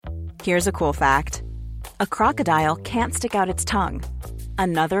Here's a cool fact. A crocodile can't stick out its tongue.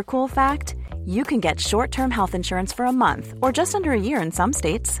 Another cool fact, you can get short-term health insurance for a month or just under a year in some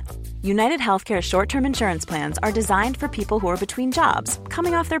states. United Healthcare short-term insurance plans are designed for people who are between jobs,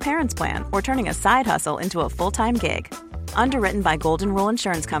 coming off their parents' plan, or turning a side hustle into a full-time gig. Underwritten by Golden Rule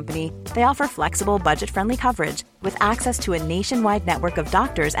Insurance Company, they offer flexible, budget-friendly coverage with access to a nationwide network of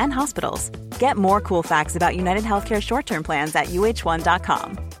doctors and hospitals. Get more cool facts about United Healthcare short-term plans at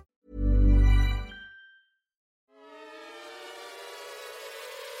uh1.com.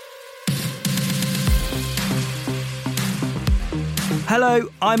 Hello,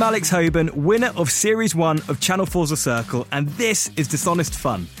 I'm Alex Hoban, winner of Series 1 of Channel 4's The Circle, and this is Dishonest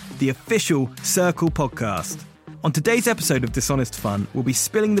Fun, the official Circle podcast. On today's episode of Dishonest Fun, we'll be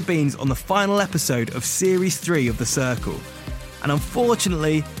spilling the beans on the final episode of Series 3 of The Circle. And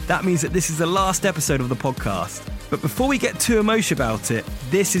unfortunately, that means that this is the last episode of the podcast. But before we get too emotional about it,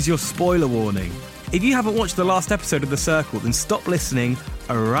 this is your spoiler warning. If you haven't watched the last episode of The Circle, then stop listening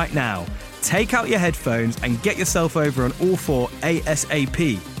right now. Take out your headphones and get yourself over on All 4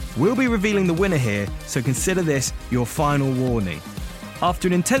 ASAP. We'll be revealing the winner here, so consider this your final warning. After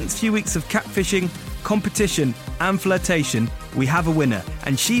an intense few weeks of catfishing, competition and flirtation, we have a winner,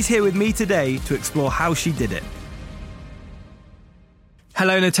 and she's here with me today to explore how she did it.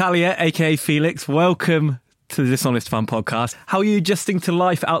 Hello, Natalia, aka Felix. Welcome to the Dishonest Fun podcast. How are you adjusting to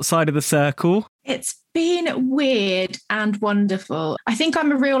life outside of The Circle? It's been weird and wonderful. I think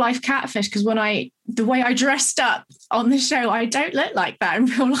I'm a real life catfish because the way I dressed up on the show, I don't look like that in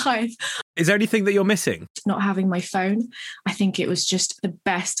real life. Is there anything that you're missing? Not having my phone. I think it was just the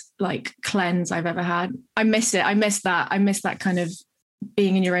best cleanse I've ever had. I miss it. I miss that. I miss that kind of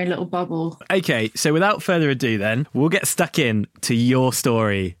being in your own little bubble. Okay, so without further ado then, we'll get stuck in to your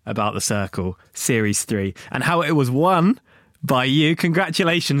story about The Circle, Series 3, and how it was won by you.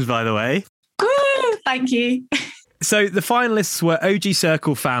 Congratulations, by the way. Thank you. So the finalists were OG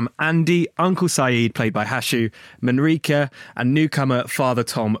Circle fam Andy, Uncle Saeed, played by Hashu, Manrika, and newcomer Father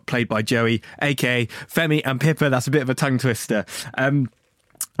Tom, played by Joey, aka Femi and Pippa. That's a bit of a tongue twister. And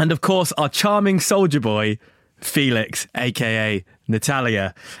of course, our charming soldier boy, Felix, aka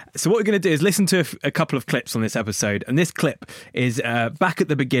Natalia. So what we're going to do is listen to a couple of clips on this episode. And this clip is back at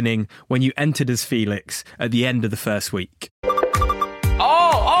the beginning when you entered as Felix at the end of the first week.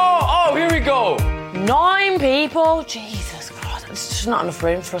 Oh, here we go. 9 people? Jesus God, there's just not enough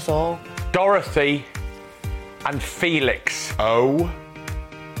room for us all. Dorothy and Felix. Oh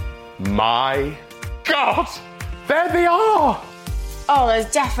my God, there they are. Oh,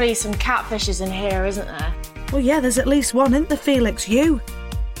 there's definitely some catfishes in here, isn't there? Well, yeah, there's at least one, isn't there, Felix? You.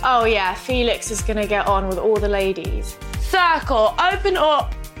 Oh, yeah, Felix is going to get on with all the ladies. Circle, open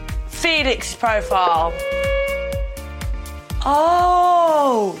up Felix's profile.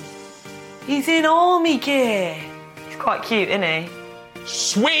 Oh, he's in army gear. He's quite cute, isn't he?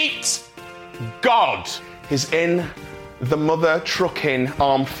 Sweet God, he's in the Mother Trucking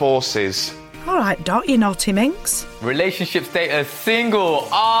Armed Forces. All right, Dot, you naughty minx. Relationship status, single.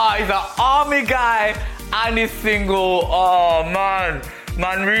 He's an army guy and he's single. Oh, man.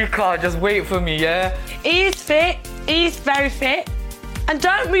 Manrika, just wait for me, yeah? He is fit. He's very fit. And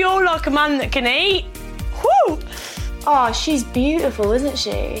don't we all like a man that can eat? Whew! Oh, she's beautiful, isn't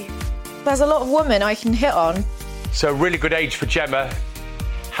she? There's a lot of women I can hit on. So really good age for Gemma.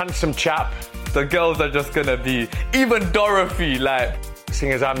 Handsome chap. The girls are just gonna be, even Dorothy,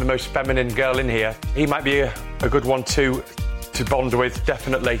 Seeing as I'm the most feminine girl in here, he might be a good one to bond with,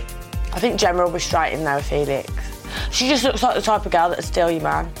 definitely. I think Gemma will be straight in there with Felix. She just looks like the type of girl that'd steal you,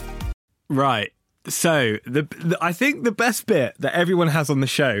 man. Right. So, I think the best bit that everyone has on the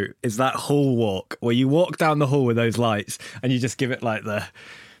show is that hall walk, where you walk down the hall with those lights and you just give it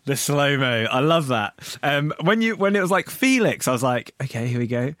the slow-mo. I love that. When it was like Felix, I was like, okay, here we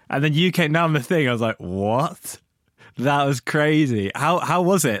go. And then you came down the thing, I was like, what? That was crazy. How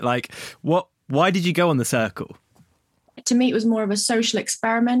was it? Why did you go on The Circle? To me, it was more of a social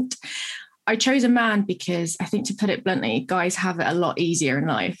experiment. I chose a man because I think, to put it bluntly, guys have it a lot easier in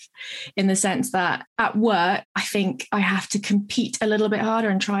life, in the sense that at work, I think I have to compete a little bit harder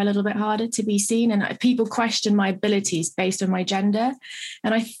and try a little bit harder to be seen. And people question my abilities based on my gender.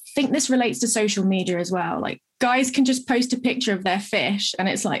 And I think this relates to social media as well. Guys can just post a picture of their fish and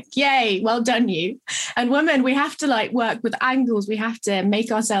it's like, yay, well done you. And women, we have to work with angles. We have to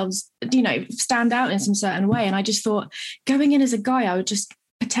make ourselves, stand out in some certain way. And I just thought, going in as a guy, I would just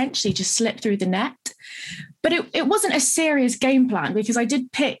potentially just slip through the net. But it wasn't a serious game plan, because I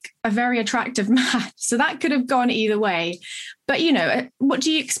did pick a very attractive man. So that could have gone either way. But, what do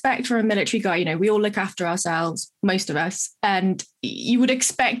you expect from a military guy? We all look after ourselves, most of us, and you would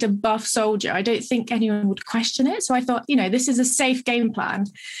expect a buff soldier. I don't think anyone would question it. So I thought, this is a safe game plan.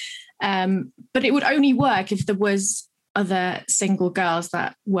 But it would only work if there was other single girls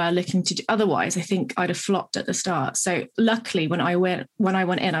that were looking to do. Otherwise, I think I'd have flopped at the start. So luckily, when I went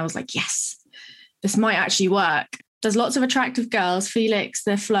in, I was like, yes, this might actually work. There's lots of attractive girls. Felix,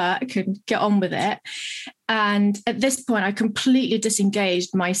 the flirt, could get on with it. And at this point, I completely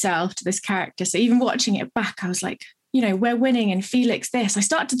disengaged myself to this character. So even watching it back, I was like, we're winning and Felix this. I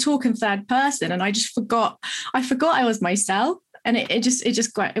started to talk in third person and I just forgot. I forgot I was myself. And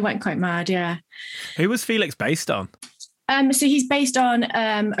it went quite mad, yeah. Who was Felix based on? So he's based on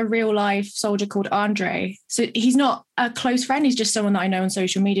a real life soldier called Andre. So he's not a close friend. He's just someone that I know on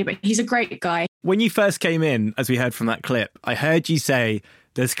social media, but he's a great guy. When you first came in, as we heard from that clip, I heard you say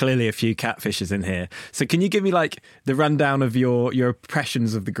there's clearly a few catfishes in here. So can you give me the rundown of your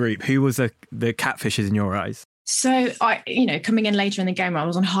impressions of the group? Who was the catfishes in your eyes? So coming in later in the game, I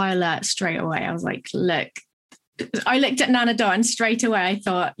was on high alert straight away. I was like, look, I looked at Nana Dot and straight away I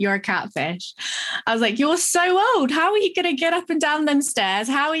thought, you're a catfish. I was like, you're so old. How are you going to get up and down them stairs?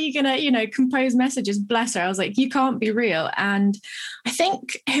 How are you going to, compose messages? Bless her. I was like, you can't be real. And I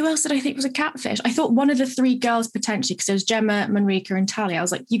think, who else did I think was a catfish? I thought one of the three girls potentially, because there was Gemma, Manrika and Talia. I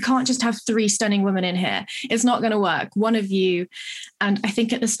was like, you can't just have three stunning women in here. It's not going to work. One of you. And I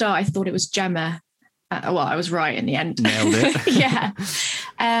think at the start, I thought it was Gemma. I was right in the end. Nailed it. Yeah.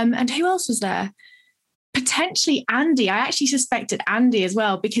 And who else was there? Potentially Andy. I actually suspected Andy as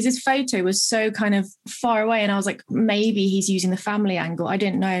well because his photo was so kind of far away and I was like, maybe he's using the family angle. I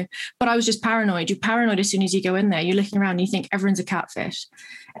didn't know, but I was just paranoid. You're paranoid as soon as you go in there. You're looking around and you think everyone's a catfish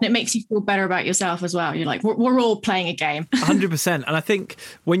and it makes you feel better about yourself as well. You're like, we're all playing a game. 100%. And I think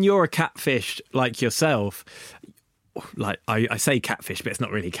when you're a catfish like yourself, I say catfish, but it's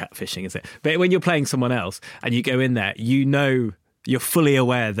not really catfishing, is it? But when you're playing someone else and you go in there, you're fully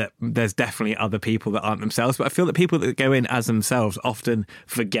aware that there's definitely other people that aren't themselves. But I feel that people that go in as themselves often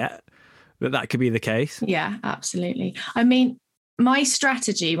forget that could be the case. Yeah, absolutely. I mean, my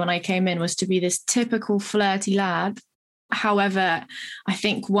strategy when I came in was to be this typical flirty lad. However, I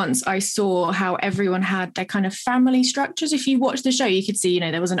think once I saw how everyone had their kind of family structures, if you watch the show, you could see,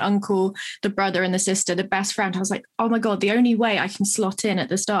 there was an uncle, the brother and the sister, the best friend. I was like, oh my God, the only way I can slot in at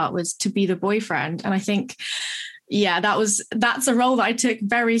the start was to be the boyfriend. And I think, yeah, that's a role that I took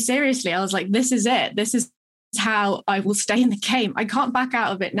very seriously. I was like, this is it. This is how I will stay in the game. I can't back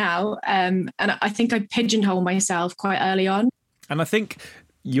out of it now. And I think I pigeonholed myself quite early on. And I think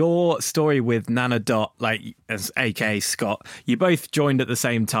your story with Nana Dot, as aka Scott, you both joined at the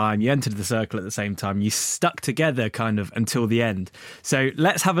same time. You entered the circle at the same time. You stuck together kind of until the end. So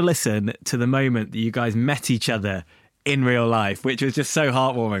let's have a listen to the moment that you guys met each other in real life, which was just so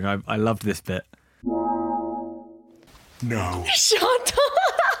heartwarming. I loved this bit. No. Shut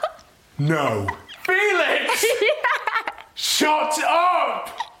up! No. Felix! Yeah. Shut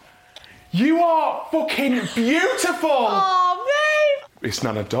up! You are fucking beautiful! Oh, babe! It's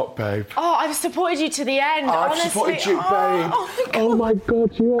Nana Dot, babe. Oh, I've supported you to the end, I've honestly. supported you, babe. Oh my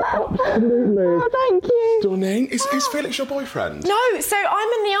God, you are absolutely thank you. stunning. Is Felix your boyfriend? No, so I'm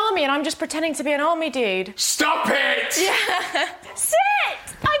in the army and I'm just pretending to be an army dude. Stop it! Yeah.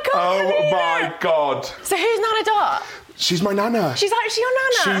 Sit! I can't believe it. My God. So who's Nana Dot? She's my nana. She's actually your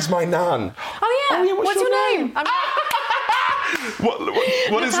nana? She's my nan. Oh, yeah. What's your name?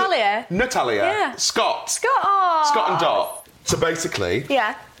 What is Natalia. it? Natalia. Yeah. Scott. Scott. Scott and Dot. So basically,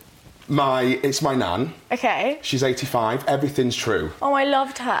 yeah. It's my nan. Okay. She's 85. Everything's true. Oh, I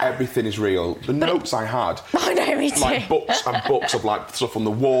loved her. Everything is real. The notes I had. I know, me too. Books and books of stuff on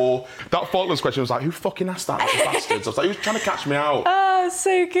the war. That Falklands question was like, who fucking asked that? The bastards. I was like, who's trying to catch me out? Oh,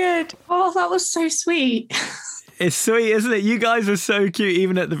 so good. Oh, that was so sweet. It's sweet, isn't it? You guys were so cute,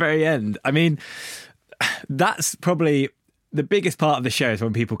 even at the very end. I mean, that's probably the biggest part of the show is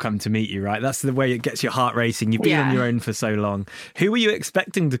when people come to meet you, right? That's the way it gets your heart racing. You've been on your own for so long. Who were you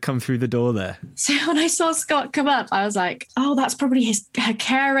expecting to come through the door there? So when I saw Scott come up, I was like, oh, that's probably her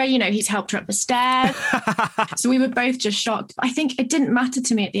carer. He's helped her up the stairs. So we were both just shocked. I think it didn't matter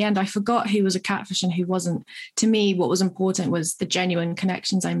to me at the end. I forgot who was a catfish and who wasn't. To me, what was important was the genuine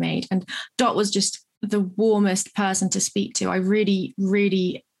connections I made. And Dot was just the warmest person to speak to. I really,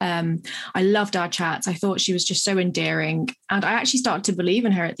 really, I loved our chats. I thought she was just so endearing. And I actually started to believe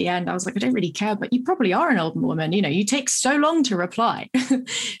in her at the end. I was like, I don't really care, but you probably are an old woman. You take so long to reply.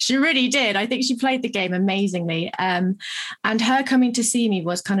 She really did. I think she played the game amazingly. And her coming to see me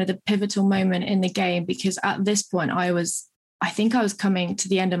was kind of the pivotal moment in the game, because at this point I think I was coming to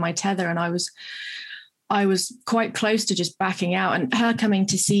the end of my tether and I I was quite close to just backing out, and her coming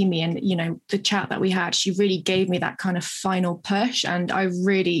to see me and, you know, the chat that we had, she really gave me that kind of final push. And I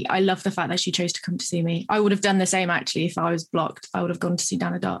love the fact that she chose to come to see me. I would have done the same actually if I was blocked. I would have gone to see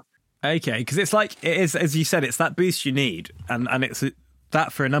Dana Dot. Okay, because it's like, it is, as you said, it's that boost you need. And it's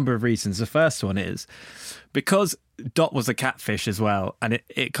that for a number of reasons. The first one is because Dot was a catfish as well, and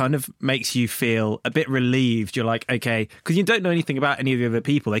it kind of makes you feel a bit relieved. You're like, okay, because you don't know anything about any of the other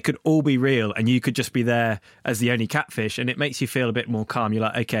people. They could all be real, and you could just be there as the only catfish, and it makes you feel a bit more calm. You're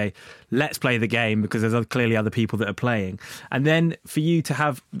like, okay, let's play the game, because there's clearly other people that are playing. And then for you to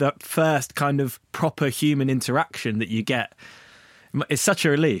have that first kind of proper human interaction that you get, it's such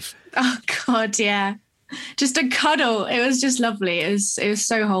a relief. Oh, God, yeah. Just a cuddle. It was just lovely. It was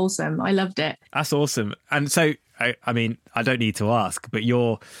so wholesome. I loved it. That's awesome. And so, I mean, I don't need to ask, but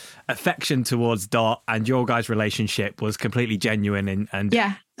your affection towards Dot and your guys' relationship was completely genuine. And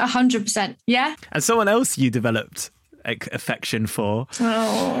yeah, 100%. Yeah. And someone else you developed affection for.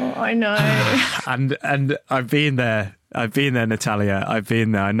 Oh, I know. and I've been there, Natalia. I've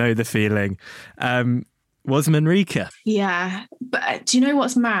been there. I know the feeling. Was Manrika. Yeah. But do you know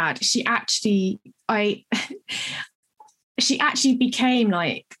what's mad? She actually became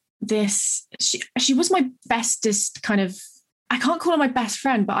like this. She was my bestest kind of, I can't call her my best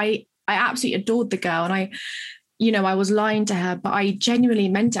friend, but I absolutely adored the girl. And I was lying to her, but I genuinely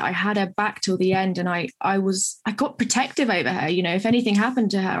meant it. I had her back till the end, and I got protective over her. You know, if anything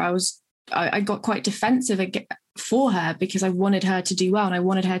happened to her, I got quite defensive for her, because I wanted her to do well and I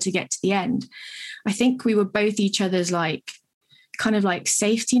wanted her to get to the end. I think we were both each other's kind of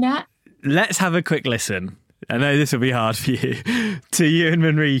safety net. Let's have a quick listen. I know this will be hard for you, to you and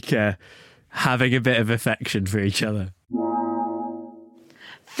Manrika having a bit of affection for each other.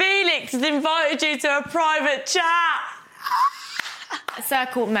 Felix has invited you to a private chat.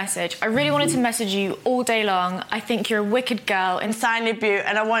 Circle message. I really wanted to message you all day long. I think you're a wicked girl. Insanely beaut,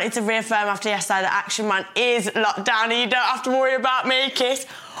 and I wanted to reaffirm after yesterday that Action Man is locked down and you don't have to worry about me, Kiss.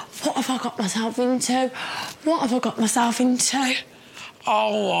 What have I got myself into?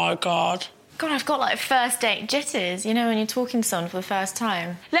 Oh my God. God, I've got first date jitters, you know, when you're talking to someone for the first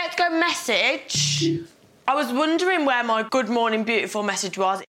time. Let's go message. I was wondering where my good morning beautiful message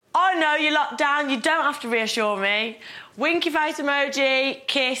was. I know you're locked down, you don't have to reassure me. Winky face emoji,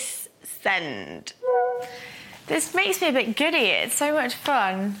 kiss, send. This makes me a bit giddy. It's so much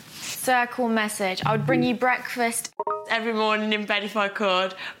fun. Circle message. I would bring you breakfast every morning in bed if I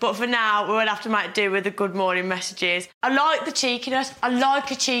could, but for now we would have to make do with the good morning messages. I like the cheekiness. I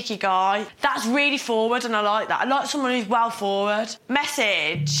like a cheeky guy. That's really forward, and I like that. I like someone who's well forward.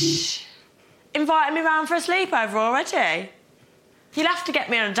 Message. Inviting me round for a sleepover already? You'll have to get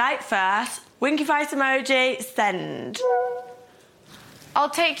me on a date first. Winky face emoji, send. I'll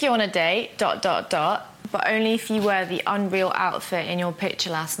take you on a date, ... but only if you wear the Unreal outfit in your picture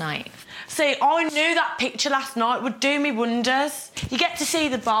last night. See, I knew that picture last night would do me wonders. You get to see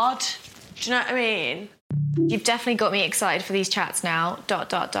the bod. Do you know what I mean? You've definitely got me excited for these chats now, ...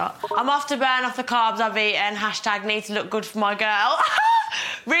 I'm off to burn off the carbs I've eaten. # need to look good for my girl.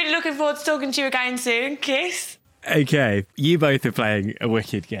 Really looking forward to talking to you again soon. Kiss. Okay, you both are playing a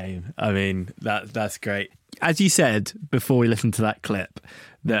wicked game. I mean, that's great. As you said before we listened to that clip,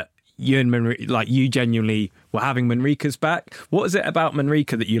 that you and Manrika, you genuinely were having Manrika's back. What is it about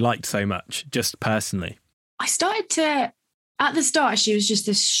Manrika that you liked so much, just personally? I started to, at the start, she was just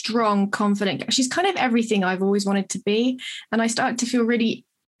this strong, confident. She's kind of everything I've always wanted to be. And I started to feel really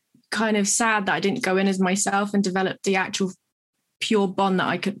kind of sad that I didn't go in as myself and develop the actual pure bond that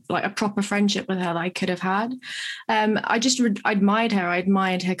I could, a proper friendship with her that I could have had. I just admired her. I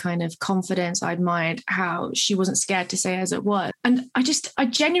admired her kind of confidence. I admired how she wasn't scared to say as it was. And I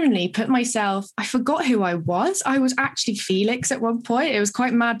genuinely put myself, I forgot who I was. I was actually Felix at one point. It was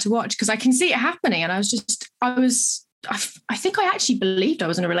quite mad to watch because I can see it happening. And I think I actually believed I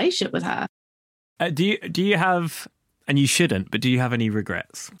was in a relationship with her. Do you have, and you shouldn't, but do you have any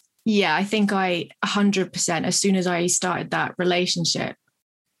regrets? Yeah, I think 100%, as soon as I started that relationship,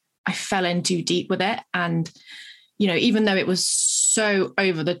 I fell in too deep with it. And, even though it was so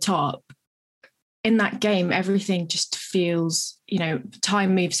over the top, in that game, everything just feels,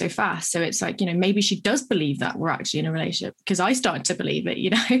 time moves so fast. So it's maybe she does believe that we're actually in a relationship, because I started to believe it,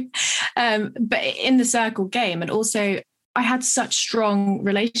 but in the Circle game, and also I had such strong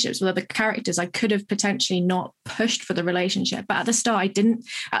relationships with other characters. I could have potentially not pushed for the relationship, but at the start I didn't.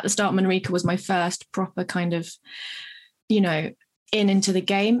 At the start, Manrika was my first proper kind of, into the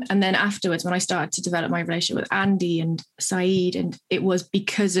game. And then afterwards, when I started to develop my relationship with Andy and Saeed, and it was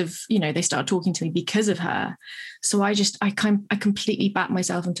because of, they started talking to me because of her. So I completely backed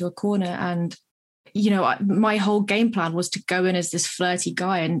myself into a corner, and my whole game plan was to go in as this flirty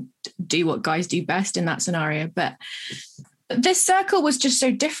guy and do what guys do best in that scenario. But this circle was just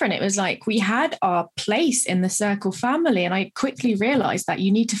so different. It was like we had our place in the circle family. And I quickly realized that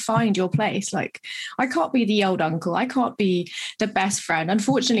you need to find your place. Like, I can't be the old uncle. I can't be the best friend.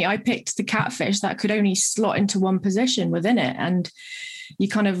 Unfortunately, I picked the catfish that could only slot into one position within it. And you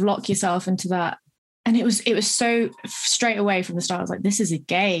kind of lock yourself into that. And it was so straight away from the start. I was like, this is a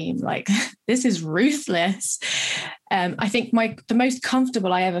game. Like, this is ruthless. I think the most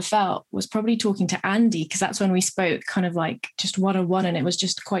comfortable I ever felt was probably talking to Andy, because that's when we spoke kind of like just one-on-one, and it was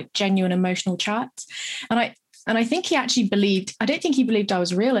just quite genuine emotional chats. And I think he actually I don't think he believed I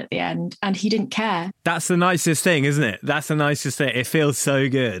was real at the end, and he didn't care. That's the nicest thing, isn't it? That's the nicest thing. It feels so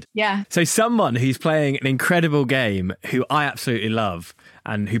good. Yeah. So someone who's playing an incredible game, who I absolutely love,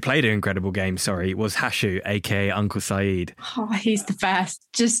 and who played an incredible game, was Hashu, aka Uncle Saeed. Oh, he's the best.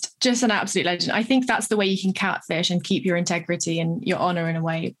 Just an absolute legend. I think that's the way you can catfish and keep your integrity and your honor in a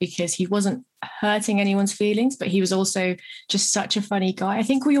way, because he wasn't hurting anyone's feelings, but he was also just such a funny guy. I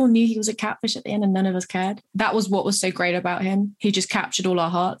think we all knew he was a catfish at the end and none of us cared. That was what was so great about him. He just captured all our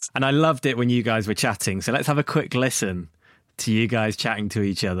hearts. And I loved it when you guys were chatting. So let's have a quick listen to you guys chatting to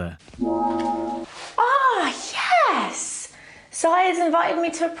each other. Saeed's invited me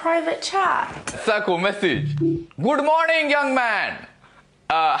to a private chat. Circle message. Good morning, young man.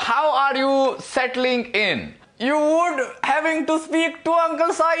 How are you settling in? You would having to speak to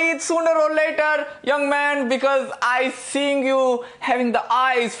Uncle Saeed sooner or later, young man, because I seeing you having the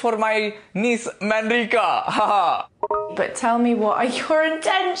eyes for my niece Manrika. Haha. But tell me, what are your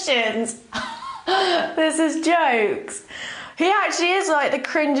intentions? This is jokes. He actually is like the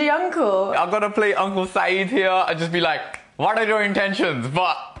cringy uncle. I'm gonna play Uncle Saeed here and just be like, what are your intentions?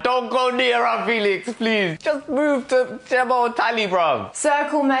 But don't go near her, Felix, please. Just move to Jebo Tally, bro.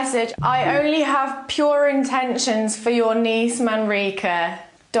 Circle message. I only have pure intentions for your niece, Manrika. ...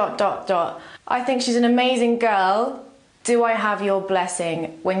 I think she's an amazing girl. Do I have your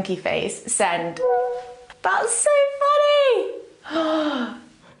blessing? Winky face. Send. That's so funny.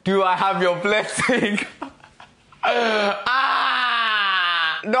 Do I have your blessing?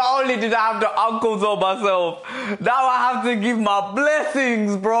 Not only did I have the uncles on myself, now I have to give my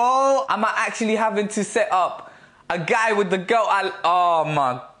blessings, bro. I'm actually having to set up a guy with the girl. Oh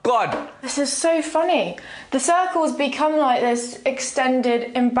my God. This is so funny. The circle's become like this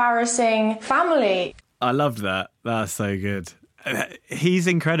extended, embarrassing family. I loved that. That's so good. He's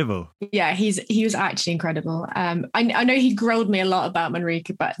incredible. Yeah, he was actually incredible. I know he grilled me a lot about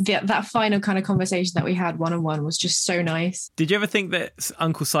Manrika, but that final kind of conversation that we had one-on-one was just so nice. Did you ever think that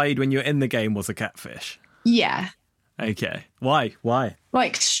Uncle Saeed, when you were in the game, was a catfish? Yeah. Okay. Why?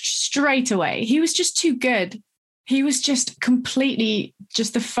 Like straight away. He was just too good. He was just completely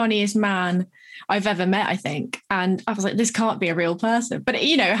just the funniest man I've ever met, I think. And I was like, this can't be a real person. But,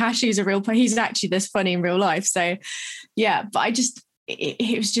 Hashu's a real person. He's actually this funny in real life. So, yeah, but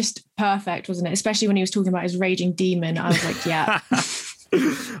it was just perfect, wasn't it? Especially when he was talking about his raging demon. I was like, yeah.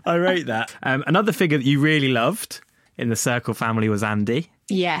 I rate that. Another figure that you really loved in the Circle family was Andy.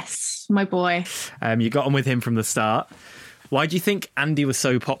 Yes, my boy. You got on with him from the start. Why do you think Andy was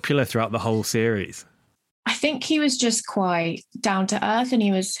so popular throughout the whole series? I think he was just quite down to earth, and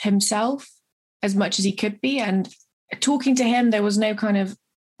he was himself as much as he could be. And talking to him, there was no kind of,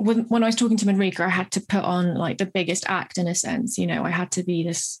 when I was talking to Manrika, I had to put on like the biggest act in a sense. I had to be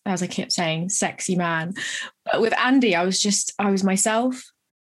this, as I kept saying, sexy man. But with Andy, I was myself.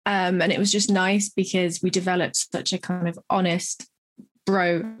 And it was just nice because we developed such a kind of honest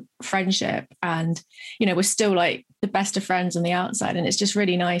bro friendship, and we're still like the best of friends on the outside, and it's just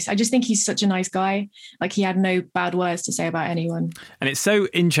really nice. I just think he's such a nice guy. Like, he had no bad words to say about anyone. And it's so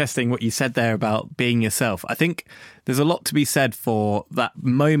interesting what you said there about being yourself. I think there's a lot to be said for that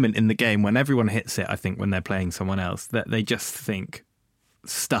moment in the game when everyone hits it. I think when they're playing someone else, that they just think,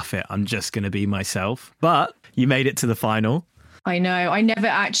 stuff it, I'm just going to be myself. But you made it to the final. I know. I never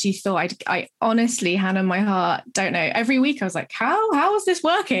actually thought I honestly, hand on my heart, don't know. Every week I was like, how is this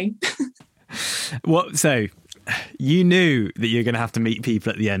working? So you knew that you're going to have to meet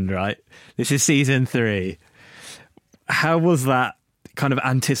people at the end, right? This is season 3. How was that kind of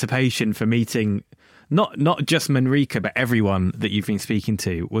anticipation for meeting not just Manrika, but everyone that you've been speaking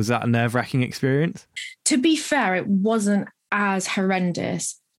to? Was that a nerve-wracking experience? To be fair, it wasn't as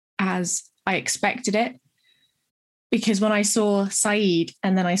horrendous as I expected it. Because when I saw Saeed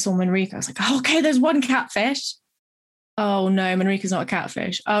and then I saw Manrika, I was like, oh, okay, there's one catfish. Oh, no, Manrika's not a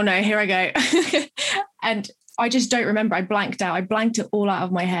catfish. Oh, no, here I go. And I just don't remember. I blanked out. I blanked it all out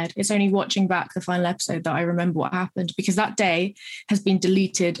of my head. It's only watching back the final episode that I remember what happened, because that day has been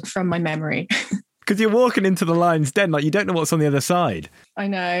deleted from my memory. Because you're walking into the lion's den, like you don't know what's on the other side. I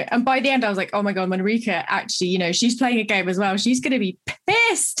know. And by the end, I was like, oh my God, Manrika, actually, you know, she's playing a game as well. She's going to be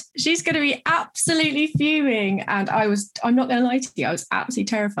pissed. She's going to be absolutely fuming. And I'm not going to lie to you, I was absolutely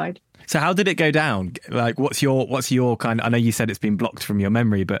terrified. So how did it go down? Like, what's your kind of, I know you said it's been blocked from your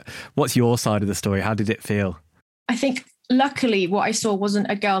memory, but what's your side of the story? How did it feel? I think luckily what I saw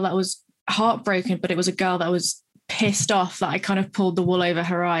wasn't a girl that was heartbroken, but it was a girl that was pissed off that I kind of pulled the wool over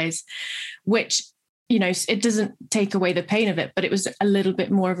her eyes, which, you know, it doesn't take away the pain of it, but it was a little bit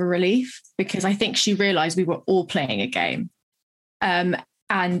more of a relief because I think she realized we were all playing a game.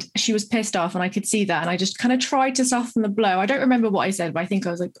 And she was pissed off and I could see that. And I just kind of tried to soften the blow. I don't remember what I said, but I think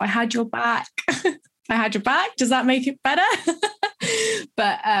I was like, I had your back. I had your back. Does that make it better?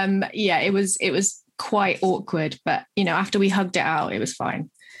 But yeah, it was quite awkward. But, you know, after we hugged it out, it was fine.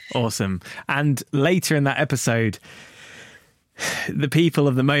 Awesome. And later in that episode, the people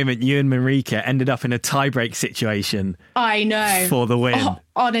of the moment, you and Manrika, ended up in a tie-break situation. I know. For the win. Oh,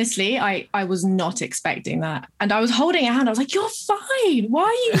 honestly, I was not expecting that. And I was holding her hand. I was like, you're fine. Why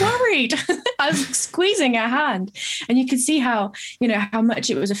are you worried? I was squeezing her hand. And you could see how, you know, how much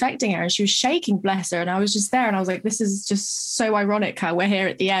it was affecting her. And she was shaking, bless her. And I was just there and I was like, this is just so ironic how we're here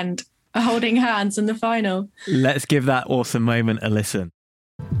at the end, holding hands in the final. Let's give that awesome moment a listen.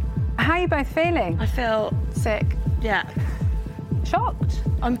 How are you both feeling? I feel Sick. Yeah. Shocked?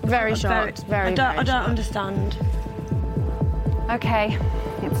 I'm very shocked. I don't understand. Okay,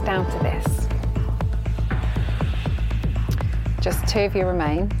 it's down to this. Just 2 of you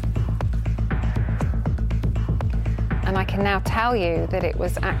remain. And I can now tell you that it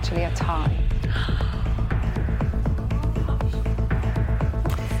was actually a tie.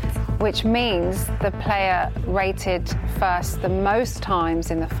 Which means the player rated first the most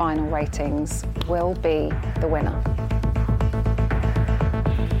times in the final ratings will be the winner.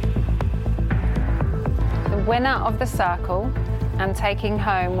 The winner of the circle and taking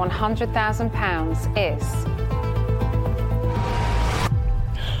home £100,000 is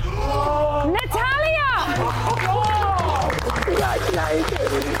Natalia!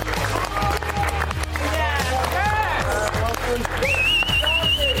 Congratulations!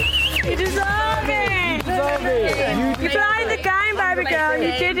 You deserve it! You played the game, baby girl.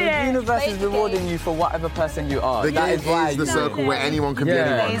 You did it. The universe is rewarding you for whatever person you are. The game is the circle where anyone can be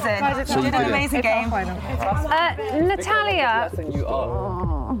anyone. Amazing. So you did an amazing game. Natalia,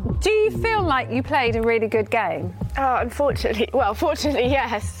 do you feel like you played a really good game? Oh, fortunately,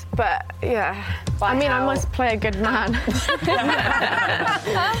 yes. But yeah, I mean, I must play a good man.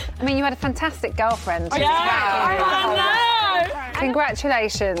 I mean, you had a fantastic girlfriend. Yeah, I know.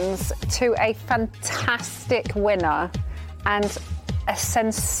 Congratulations to a fantastic winner and a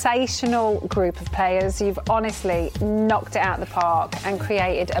sensational group of players. You've honestly knocked it out of the park and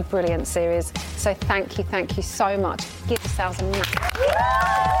created a brilliant series. So thank you so much. Give yourselves a massive.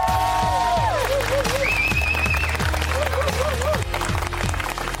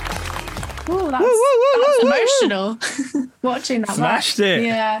 Ooh, that's emotional. Watching that. Smashed it.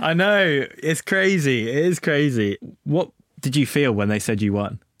 Yeah. I know. It's crazy. It is crazy. What did you feel when they said you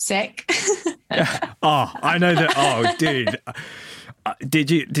won? Sick. Oh, I know that. Oh, dude.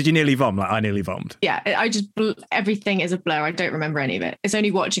 Did you nearly vom? Like I nearly vommed. Yeah, I just everything is a blur. I don't remember any of it. It's only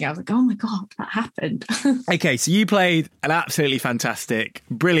watching. I was like, oh my God, that happened. Okay, so you played an absolutely fantastic,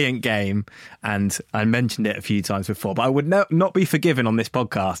 brilliant game, and I mentioned it a few times before, but I would not be forgiven on this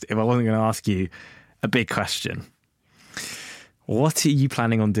podcast if I wasn't going to ask you a big question. What are you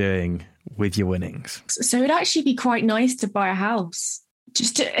planning on doing with your winnings? So it'd actually be quite nice to buy a house.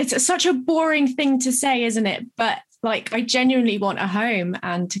 It's such a boring thing to say, isn't it? But like, I genuinely want a home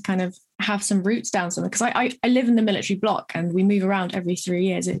and to kind of have some roots down somewhere. Because I live in the military block and we move around every 3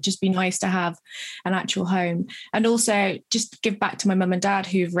 years. It'd just be nice to have an actual home. And also just give back to my mum and dad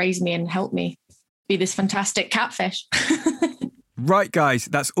who've raised me and helped me be this fantastic catfish. Right, guys,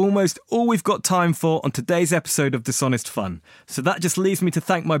 that's almost all we've got time for on today's episode of Dishonest Fun. So that just leaves me to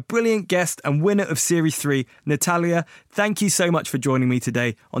thank my brilliant guest and winner of Series 3, Natalia. Thank you so much for joining me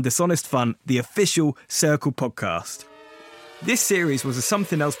today on Dishonest Fun, the official Circle podcast. This series was a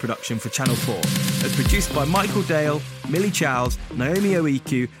Something Else production for Channel 4. It was produced by Michael Dale, Millie Chowles, Naomi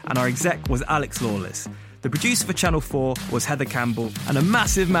Oiku, and our exec was Alex Lawless. The producer for Channel 4 was Heather Campbell, and a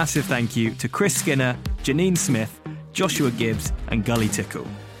massive thank you to Chris Skinner, Janine Smith, Joshua Gibbs and Gully Tickle.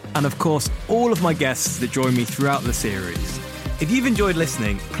 And of course, all of my guests that join me throughout the series. If you've enjoyed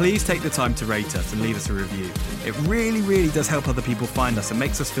listening, please take the time to rate us and leave us a review. It really does help other people find us and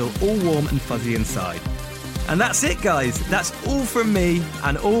makes us feel all warm and fuzzy inside. And that's it, guys. That's all from me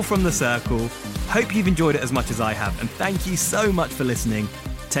and all from The Circle. Hope you've enjoyed it as much as I have, and thank you so much for listening.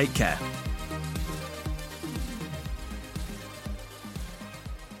 Take care.